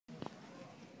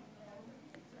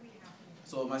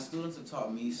So what my students have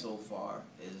taught me so far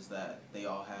is that they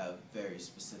all have very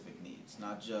specific needs,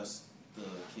 not just the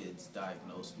kids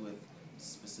diagnosed with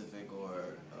specific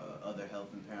or other health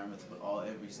impairments, but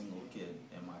every single kid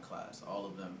in my class. All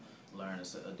of them learn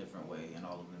a different way, and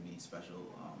all of them need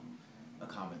special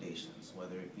accommodations,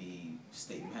 whether it be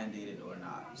state mandated or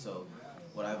not. So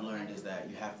what I've learned is that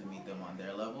you have to meet them on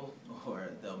their level or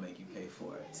they'll make you pay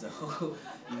for it. So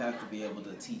you have to be able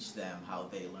to teach them how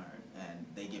they learn, and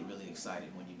they get really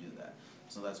excited when you do that.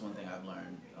 So that's one thing I've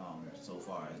learned so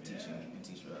far as teaching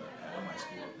at my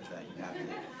school, is that you have to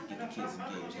get the kids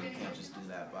engaged, and you can't just do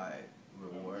that by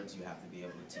rewards. You have to be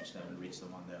able to teach them and reach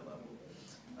them on their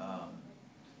level.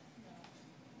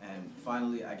 And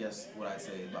finally, I guess what I'd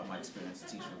say about my experience at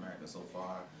Teach for America so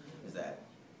far is that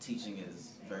teaching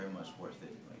is very much worth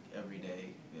it. Like every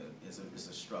day, it's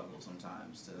a struggle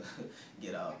sometimes to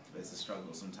get up. It's a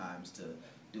struggle sometimes to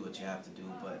do what you have to do.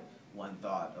 But one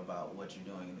thought about what you're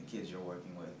doing and the kids you're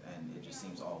working with, and it just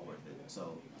seems all worth it.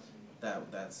 So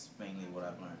that's mainly what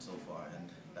I've learned so far, and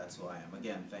that's who I am.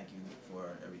 Again, thank you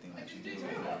for everything that you do, for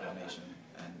your donation,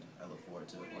 and I look forward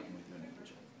to working with you in the future.